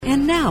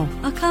now,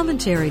 a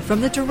commentary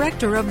from the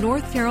director of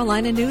North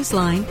Carolina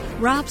Newsline,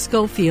 Rob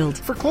Schofield.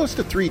 For close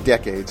to 3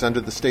 decades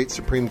under the state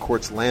Supreme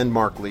Court's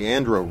landmark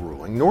Leandro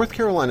ruling, North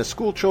Carolina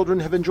school children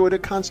have enjoyed a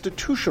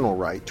constitutional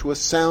right to a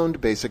sound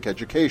basic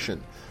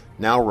education.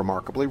 Now,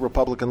 remarkably,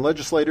 Republican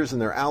legislators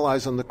and their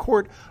allies on the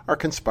court are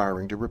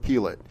conspiring to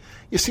repeal it.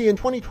 You see, in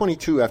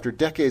 2022, after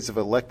decades of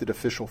elected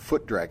official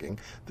foot-dragging,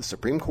 the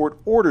Supreme Court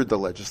ordered the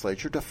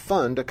legislature to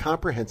fund a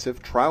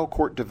comprehensive trial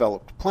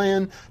court-developed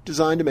plan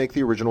designed to make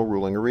the original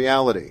ruling a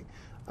reality.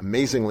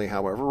 Amazingly,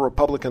 however,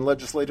 Republican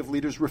legislative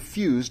leaders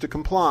refused to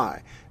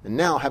comply. And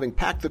now, having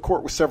packed the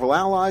court with several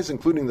allies,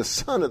 including the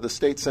son of the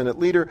state Senate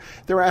leader,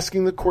 they're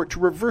asking the court to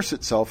reverse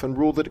itself and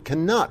rule that it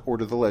cannot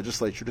order the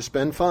legislature to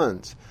spend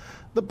funds.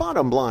 The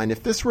bottom line,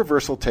 if this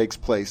reversal takes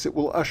place, it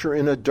will usher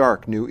in a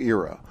dark new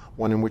era,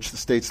 one in which the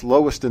state's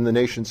lowest in the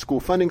nation school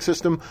funding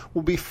system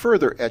will be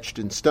further etched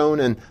in stone,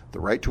 and the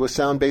right to a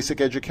sound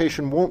basic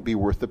education won't be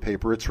worth the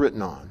paper it's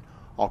written on.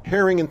 All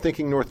caring and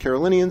thinking North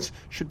Carolinians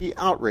should be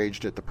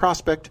outraged at the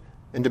prospect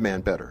and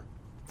demand better.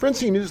 For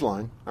NC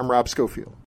Newsline, I'm Rob Schofield.